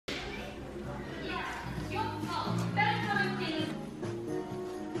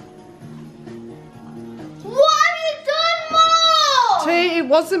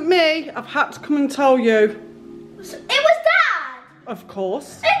wasn't me. I've had to come and tell you. It was Dad! Of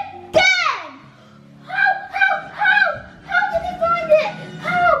course. Again! How did he find it?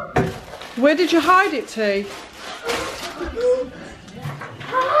 How? Where did you hide it, T?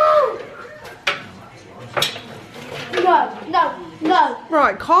 How? No.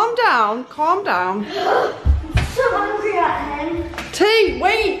 Right, calm down, calm down. I'm so angry at him. T,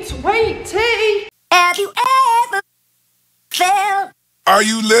 wait, T. Have you ever felt? Are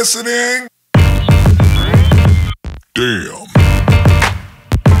you listening? Damn.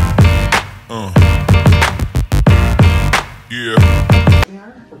 Yeah.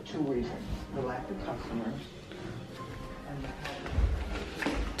 For 2 reasons: the lack of customers and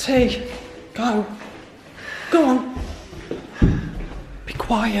T, go. Go on. Be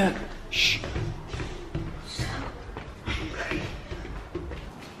quiet. Shh.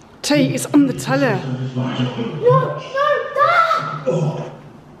 T, it's on the telly. No, Dad! Oh,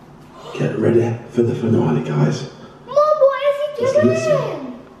 get ready for the finale, guys. Mom, what is he Just doing?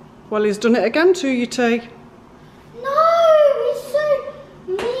 listen. Well, he's done it again to you, T. No, he's so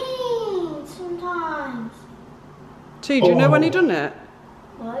mean sometimes. T, do you know when he done it?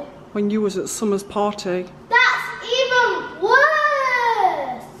 What? When you was at Summer's party. That's even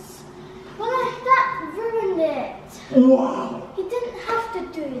worse! That ruined it. Wow! He didn't have to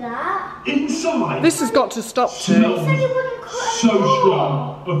do that. Inside, This has got to stop, T. He said he wouldn't cut so anymore.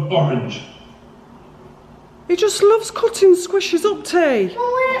 strong of orange. He just loves cutting squishes up, T.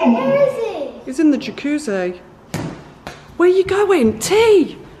 Well, where is he? He's in the jacuzzi. Where you going?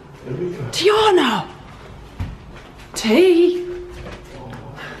 T! Here we go. Tiana! T!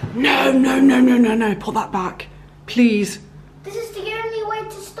 No, put that back. Please. This is the only way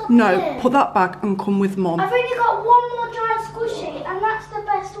to stop No, him. put that back and come with Mum. I've only got one more giant squishy, and that's the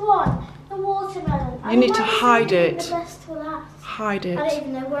best one. The watermelon. You need to hide it. The best for last. Hide I don't it.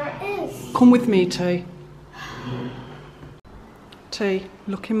 even know where it is. Come with me, T. T,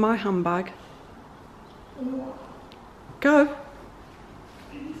 look in my handbag. Go.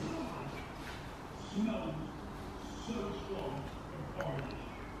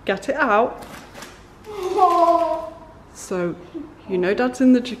 Get it out. Oh. So, you know Dad's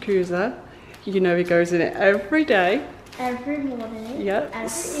in the jacuzzi. You know he goes in it every day. Every morning. Yep.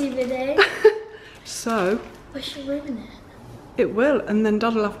 Every evening. So, We should ruin it. it will, and then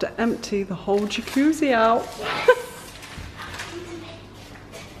Dad'll have to empty the whole jacuzzi out.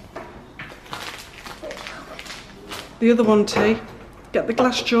 The other one, T. Get the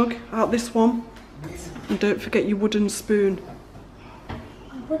glass jug out this one. And don't forget your wooden spoon. A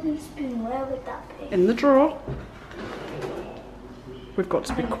wooden spoon, where would that be? In the drawer. We've got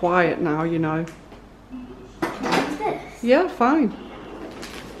to be quiet now, you know. What's this? Yeah, fine.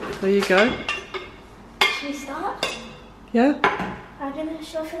 There you go. Should we start? Yeah, I'm gonna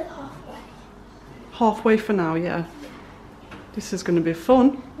shuffle it halfway. halfway for now, yeah. This is going to be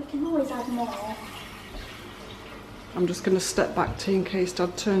fun. We can always add more. I'm just going to step back, T, in case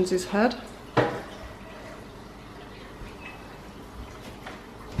Dad turns his head.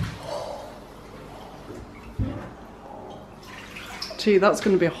 T, that's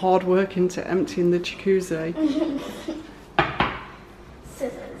going to be hard work into emptying the jacuzzi.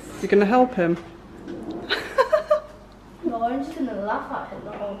 Scissors. You're going to help him? No, I'm just gonna laugh at him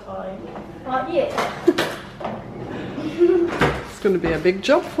the whole time. Like you. It's going to be a big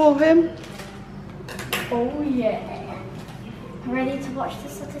job for him. Oh yeah. Ready to watch the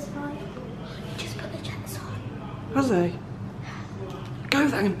satisfy? He just put the jets on. Has he? Go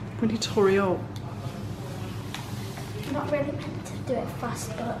then. We need to hurry up. I'm not really meant to do it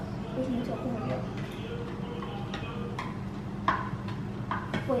fast, but we need to hurry up.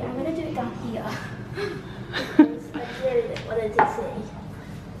 Wait, I'm gonna do it down here. Because I really don't want to see.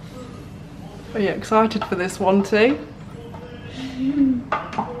 Are you excited for this one, T?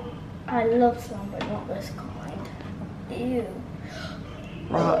 I love slime, but not this kind. Ew.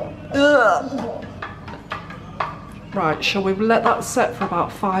 Right. Ugh. Right, shall we let that set for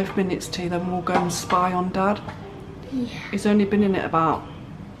about 5 minutes, T, then we'll go and spy on Dad? Yeah. He's only been in it about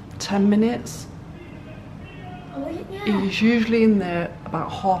 10 minutes. Oh, yeah. He's usually in there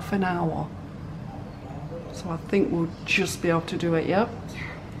about half an hour. So I think we'll just be able to do it, yeah?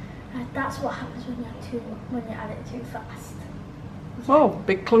 That's what happens when you add it too fast. Well,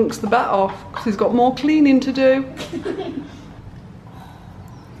 big clunk's the better, because he's got more cleaning to do. This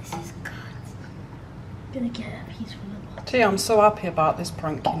is good. I'm gonna get a piece from the bottom. T, I'm so happy about this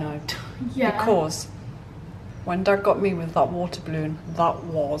prank, you know. Yeah. Because when Dad got me with that water balloon, that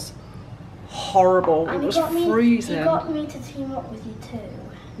was horrible. And it was he freezing. got me to team up with you too.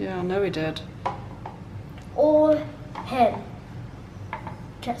 Yeah, I know he did. All him.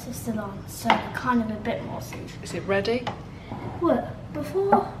 jets are still on, so kind of a bit more safe. Is it ready? Well,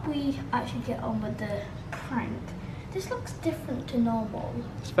 before we actually get on with the prank, this looks different to normal.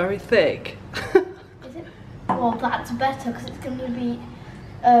 It's very thick. Is it? Well, that's better because it's going to be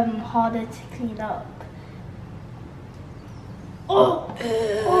harder to clean up. Oh!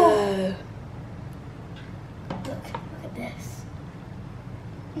 Oh! Look at this.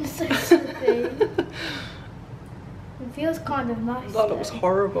 It's so slippy. It feels kind of nice. That looks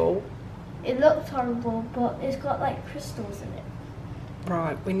horrible. It looks horrible, but it's got like crystals in it.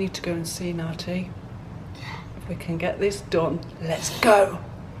 Right, we need to go and see Natty. If we can get this done, let's go.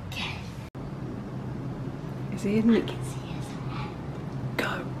 Okay. Is he in I it? can see his head.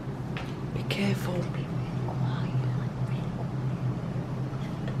 Go. Be careful.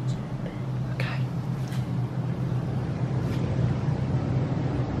 Okay.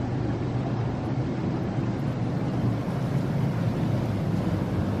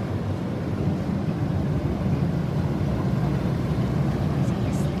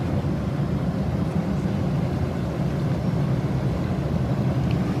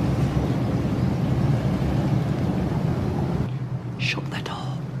 Shut the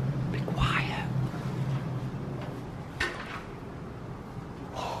door. Be quiet.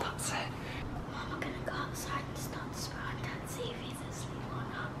 That's it. I'm gonna go outside and start to spray on Dad, see if he's asleep or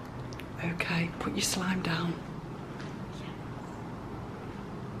not. Okay, put your slime down.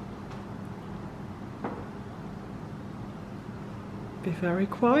 Be very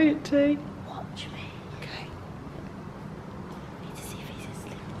quiet, T. Watch me. Okay. I need to see if he's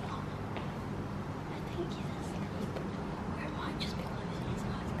asleep or not. I think he's asleep. Or it might just be closing his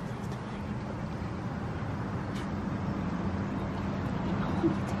eyes because he's tired. I want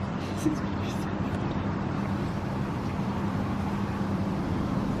you to close his eyes.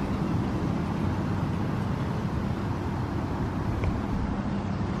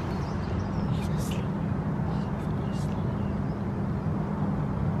 He's asleep. He's asleep.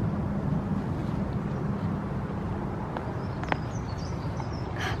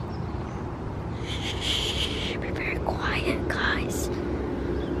 Shh, be very quiet, guys.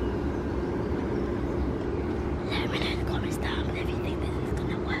 Let me know in the comments down if you think this is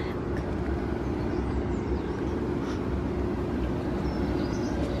gonna work.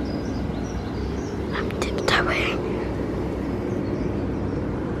 I'm tiptoeing.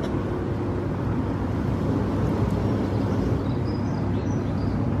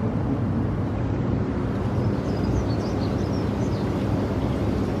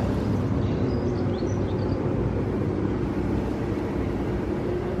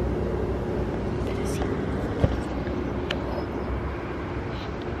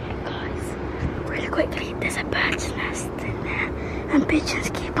 Guys, really quickly, there's a bird's nest in there, and pigeons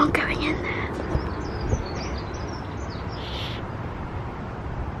keep on going in there.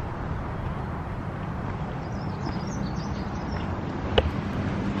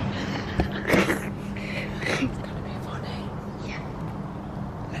 It's gonna be funny. Yeah,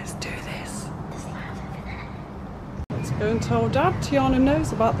 Let's do this. there's loud over there. Let's go and tell Dad Tiana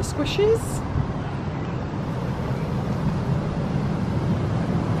knows about the squishies.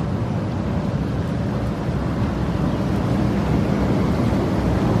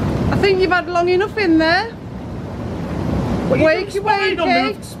 I think you've had long enough in there. Wakey,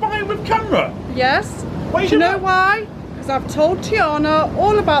 wakey. Spying with camera? Yes. Why Do you know why? Because I've told Tiana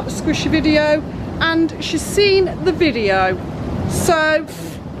all about the squishy video and she's seen the video. So,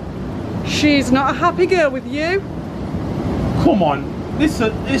 she's not a happy girl with you. Come on,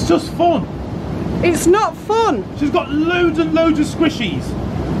 listen, it's just fun. It's not fun. She's got loads and loads of squishies.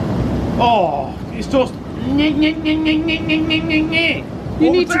 Oh, it's just. You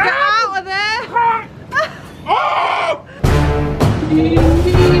need to get out of there. Oh!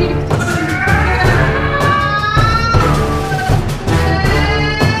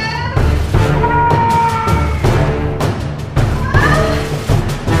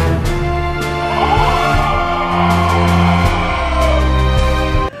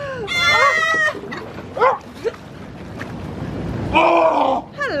 Oh!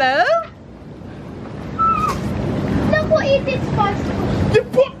 Hello. Look what you did, Spice. You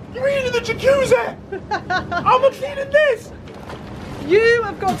put green in the jacuzzi! How am I cleaning this? You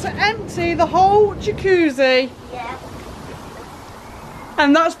have got to empty the whole jacuzzi. Yeah.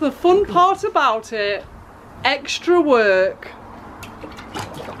 And that's the fun part about it. Extra work.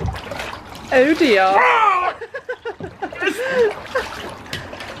 Oh dear. Ah!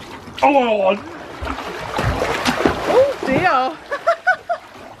 Oh! Oh dear.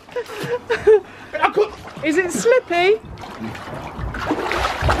 I could. Is it slippy?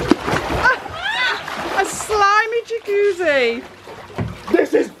 A slimy jacuzzi.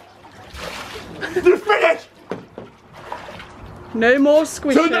 This is finished. No more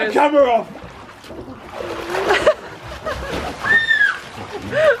squishes. Turn that camera off.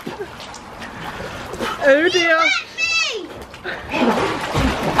 Oh dear.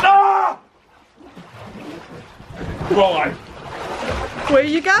 Ah! Right. Where are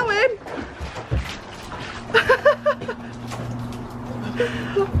you going?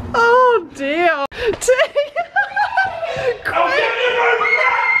 Oh dear. I'll get you moving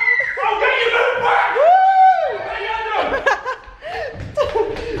back! I'll get you moving back!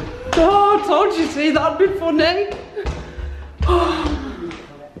 Oh, I told you, see, that'd be funny.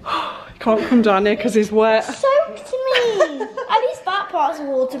 He can't come down here because he's wet. Soaked me. At least that part's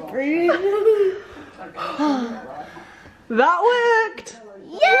waterproof. That worked.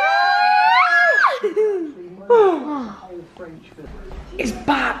 Yeah! He's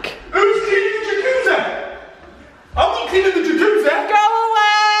back. Who's cleaning the jacuzzi? I'm not cleaning the jacuzzi. Go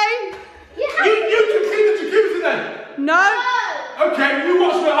away. You can clean the jacuzzi then. No. Okay, you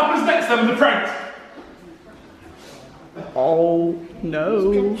watch what happens next then with the pranks. Oh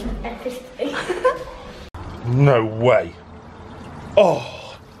no. No way.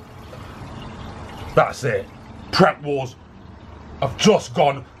 Oh. That's it. Prank wars have just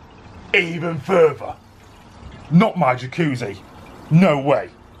gone even further. Not my jacuzzi. No way.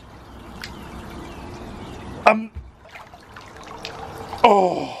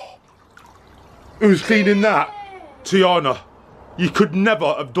 Oh. Who's cleaning that? Tiana, you could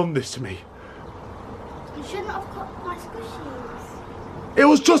never have done this to me. You shouldn't have cut my squishies. It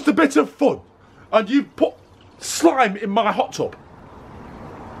was just a bit of fun. And you put slime in my hot tub.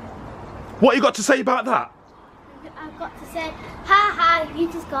 What you got to say about that? I've got to say, ha ha,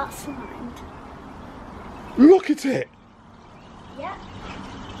 you just got slimed. Look at it. Yeah.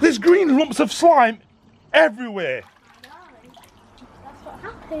 There's green lumps of slime everywhere. That's what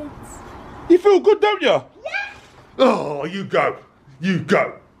happens. You feel good, don't you? Yeah. Oh, you go. You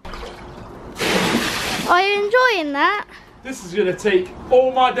go. Are you enjoying that? This is going to take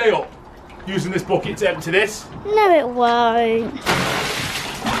all my day up, using this bucket to empty this. No, it won't.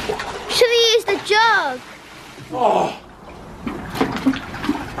 Should have used the jug. Oh,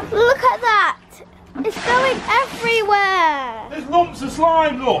 Look at that. It's going everywhere. there's lumps of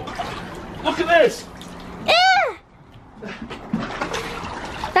slime, look. Look at this. Yeah.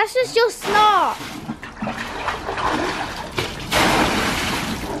 That's just your snot.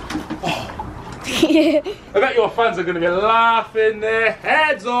 I bet your fans are going to be laughing their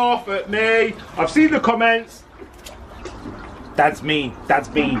heads off at me. I've seen the comments. That's mean. That's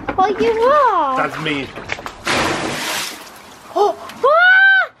mean. Well, you are. That's mean. Ah!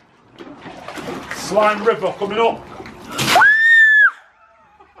 Slime river coming up.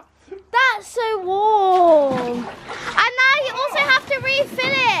 That's so warm. And now you also have to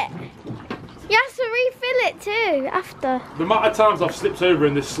refill it. You have to refill it too after. The amount of times I've slipped over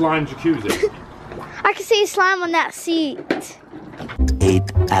in this slime jacuzzi. I can see slime on that seat.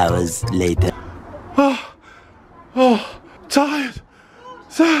 8 hours later. Oh, tired.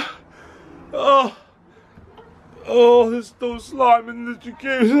 Oh, there's still slime in the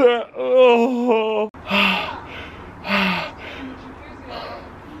jacuzzi. Oh.